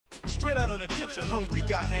straight out of the kitchen, hungry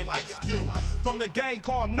guy named Ice Cube. From the gang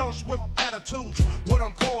called Nurse with Attitude. When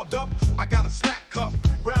I'm called up, I got a snack cup.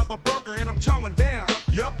 Grab a burger and I'm chowing down.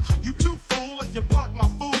 Yup, you too fool if you block my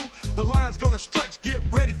food. The line's gonna stretch, get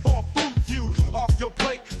ready for a food feud. Off your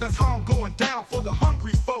plate, that's how I'm going down for the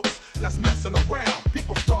hungry folks that's messing around.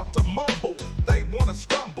 People start to mumble, they wanna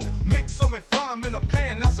stumble. Mix them and fry them in a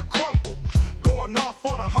pan, that's a crumble. Going off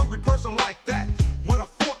on a hungry person like that, with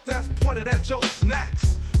a fork that's pointed at your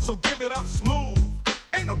snacks. So give it up smooth,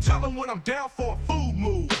 ain't no telling when I'm down for a food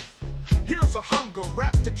move. Here's a hunger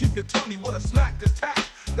rap to keep your tummy with a snack attack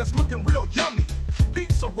that's looking real yummy.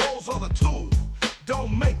 Pizza rolls are the tool,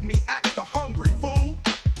 don't make me act a hungry fool.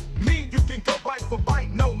 Me, you can go bite for bite,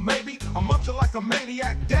 no maybe. I'm munching like a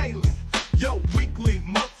maniac daily, yo, weekly,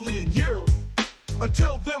 monthly, and yearly.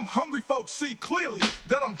 Until them hungry folks see clearly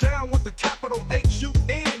that I'm down with the capital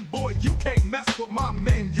H-U-N. Boy, you can't mess with my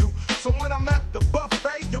menu. So when I'm at the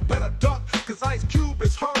buffet, you better duck, cause Ice Cube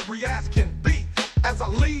is hungry as can be. As I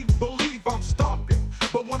leave, believe I'm stomping,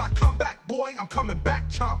 but when I come back, boy, I'm coming back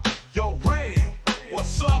chomping. Yo, Ray,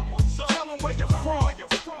 what's up? Tell them where you're from.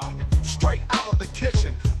 Straight out of the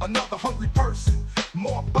kitchen, another hungry person.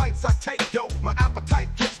 More bites I take, yo, my appetite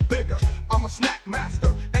gets bigger. I'm a snack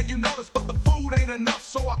master, and you notice, but the food ain't enough,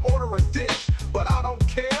 so I order a dish. But I don't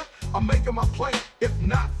care, I'm making my plate. If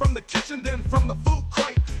not from the kitchen, then from the food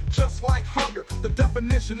crate. Just like hunger, the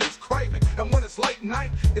definition is craving. And when it's late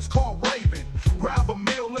night, it's called raving. Grab a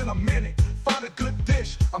meal in a minute, find a good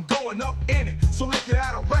dish, I'm going up in it. So if you're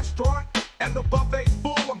at a restaurant and the buffet's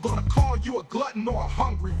full, I'm gonna call you a glutton or a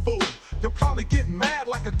hungry fool. You'll probably get mad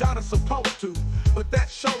like a dinner's supposed to, but that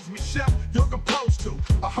shows me, chef, you're composed to.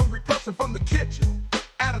 A hungry person from the kitchen,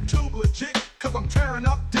 attitude legit, cause I'm tearing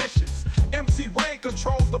up dishes. MC Ray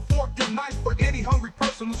controls the fork and knife for any hungry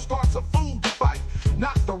person who starts a food fight.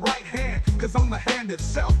 Not the right hand, cause I'm the hand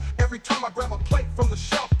itself. Every time I grab a plate from the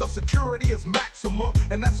shelf, the security is maximum,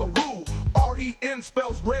 and that's a rule. R-E-N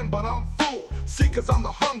spells Ren, but I'm full. See, cause I'm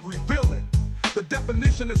the hungry villain. The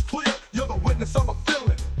definition is clear, you're the witness of a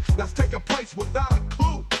feeling that's taking place without a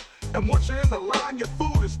clue. And once you're in the line, your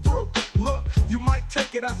food is through. Look, you might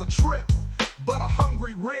take it as a trip, but a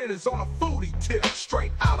hungry Ren is on a foodie tip.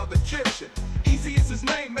 Straight out of the kitchen, Easy is his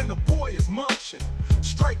name and the boy is munching.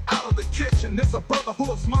 Straight out of the kitchen, there's a brother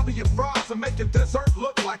who'll smother your fries and make your dessert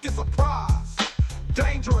look like it's a prize.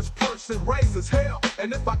 Dangerous person raises hell,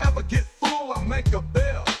 and if I ever get full, I'll make a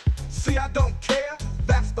bill. See, I don't care,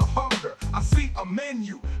 that's the hunger. I see a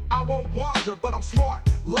menu, I won't wander, but I'm smart.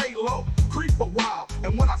 Lay low, creep a while,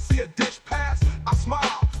 and when I see a dish pass, I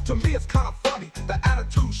smile. To me it's kind of funny, the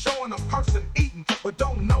attitude showing a person eating, but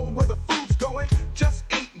don't know where the food's going, just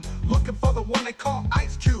eating. Looking for the one they call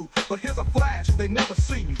Ice Cube, but here's a flash, they never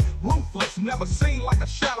see me. Ruthless, never seen, like a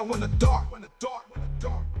shadow in the dark.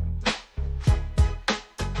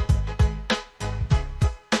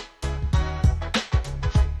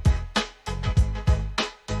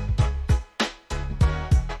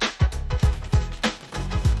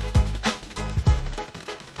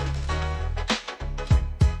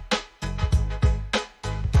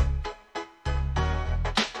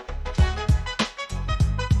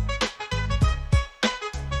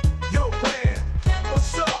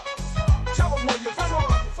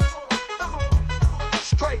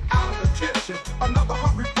 Another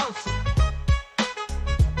hungry person.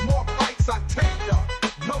 More bites I take,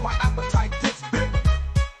 know my appetite gets bigger.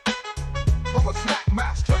 I'm a snack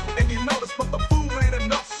master, and you notice, but the food ain't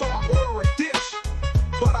enough, so I order a dish.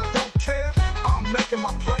 But I don't care, I'm making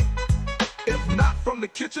my plate. If not from the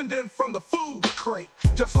kitchen, then from the food crate.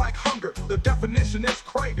 Just like hunger, the definition is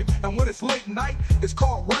craving, and when it's late night, it's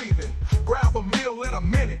called raving. Grab a meal in a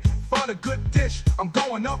minute, find a good dish, I'm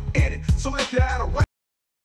going up in it. So if you're at a